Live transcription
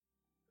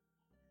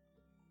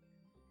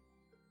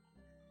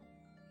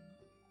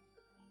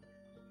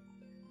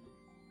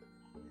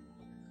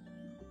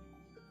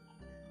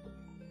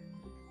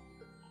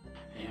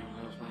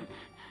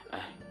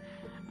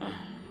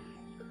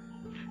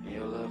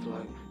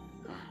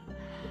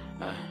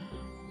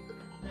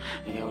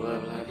And your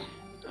love like,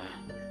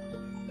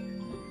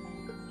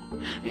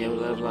 and your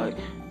love like,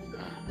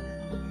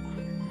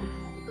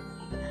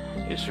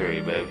 it's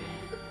free, baby.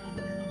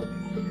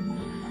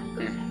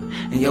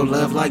 And your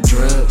love like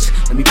drugs,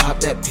 let me pop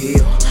that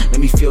pill. Let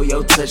me feel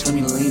your touch, let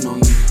me lean on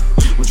you.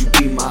 Would you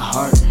be my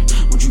heart?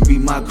 Would you be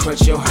my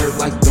crutch? Your hurt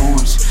like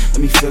thorns.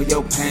 Let me feel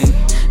your pain.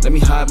 Let me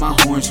hide my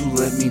horns. Who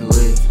let me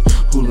live?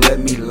 Who let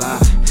me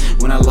lie?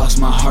 When I lost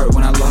my heart,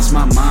 when I lost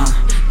my mind,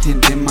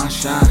 can't dim my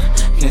shine.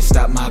 Can't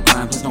stop my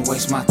grind, please don't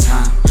waste my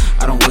time.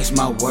 I don't waste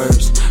my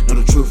words. Know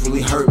the truth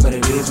really hurt, but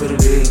it is what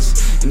it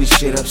is. And this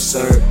shit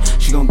absurd.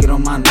 She gon' get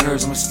on my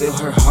nerves, I'ma steal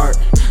her heart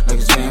like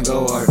it's Van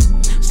Gogh art.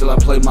 Still I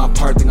play my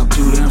part, think I'm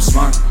too damn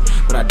smart,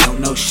 but I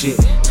don't know shit.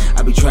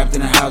 I be trapped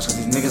in the house cause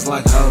these niggas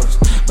like hoes,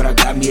 but I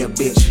got me a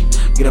bitch.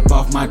 Get up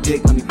off my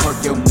dick, let me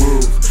park your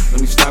move.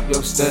 Let me stop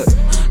your step.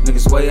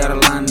 Niggas way out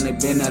of line and they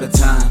been out of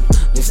time.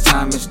 This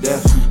time it's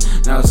death.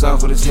 Now it's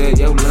off with his head,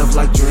 yo love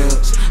like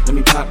drugs. Let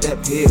me pop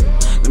that pill.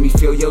 Let me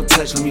feel your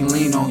touch, let me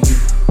lean on you.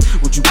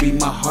 Would you be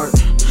my heart?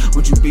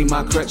 Would you be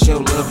my crutch? Yo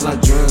love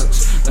like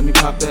drugs. Let me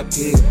pop that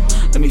pill.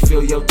 Let me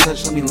feel your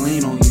touch, let me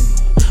lean on you.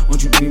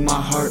 Would you be my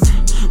heart?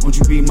 Would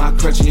you be my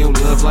crutch? And your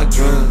love like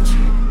drugs.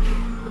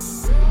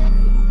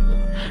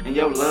 And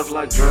your love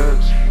like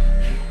drugs.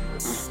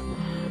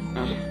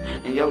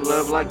 And your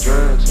love like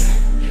drugs.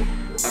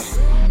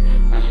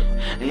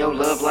 And your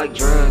love like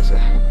drugs.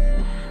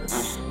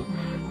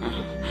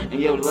 And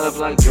your love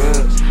like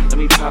drugs. Let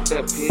me pop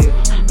that pill.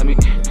 Let me.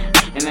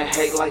 And that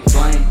hate like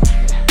flame.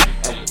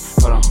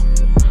 Hold on.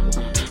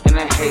 And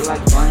that hate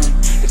like flame.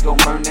 It's gon'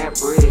 burn that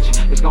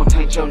bridge. It's gon'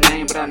 taint your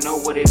name, but I know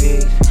what it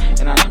is.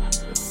 And I